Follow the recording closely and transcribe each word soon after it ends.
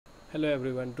Hello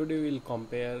everyone, today we'll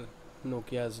compare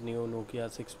Nokia's new Nokia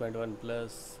 6.1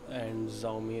 Plus and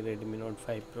Xiaomi Redmi Note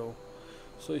 5 Pro.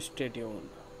 So stay tuned.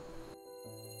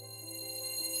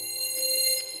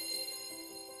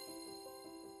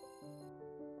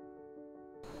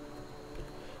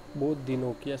 Both the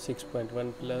Nokia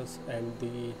 6.1 Plus and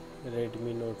the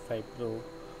Redmi Note 5 Pro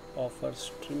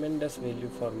offers tremendous value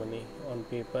for money. On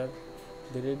paper,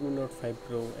 the Redmi Note 5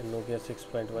 Pro and Nokia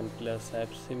 6.1 Plus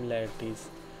have similarities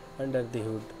under the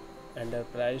hood and are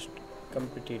priced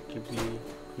competitively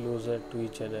closer to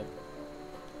each other.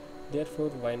 Therefore,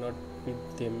 why not pit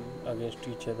them against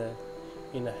each other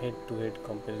in a head-to-head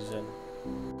comparison?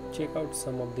 Check out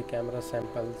some of the camera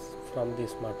samples from the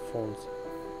smartphones.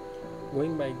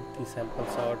 Going by the sample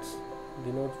shots,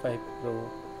 the Note 5 Pro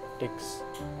takes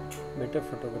better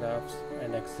photographs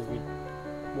and exhibit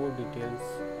more details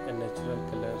and natural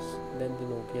colors than the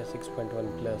Nokia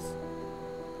 6.1 Plus.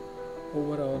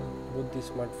 Overall, both the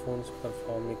smartphones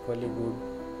perform equally good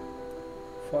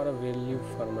for a value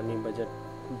for money budget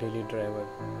daily driver.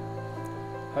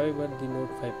 However, the Note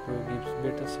 5 Pro gives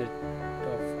better set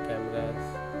of cameras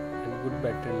and good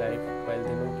battery life, while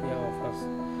the Nokia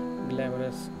offers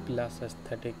glamorous glass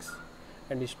aesthetics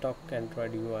and stock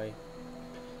Android UI.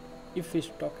 If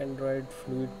stock Android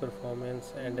fluid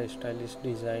performance and a stylish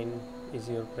design is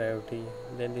your priority,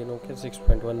 then the Nokia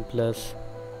 6.1 Plus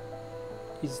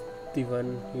is the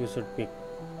one you should pick.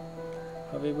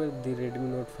 However, the Redmi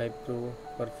Note 5 Pro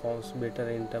performs better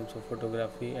in terms of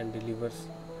photography and delivers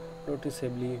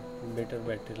noticeably better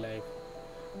battery life.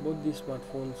 Both these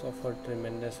smartphones offer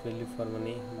tremendous value for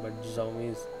money, but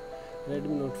Xiaomi's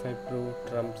Redmi Note 5 Pro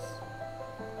trumps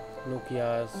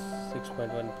Nokia's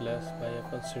 6.1 Plus by a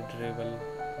considerable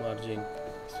margin.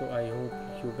 So I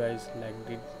hope you guys liked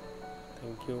it.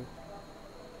 Thank you.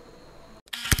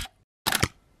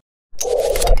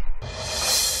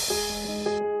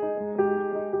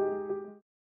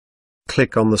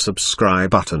 Click on the subscribe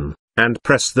button and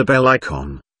press the bell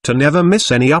icon to never miss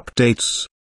any updates.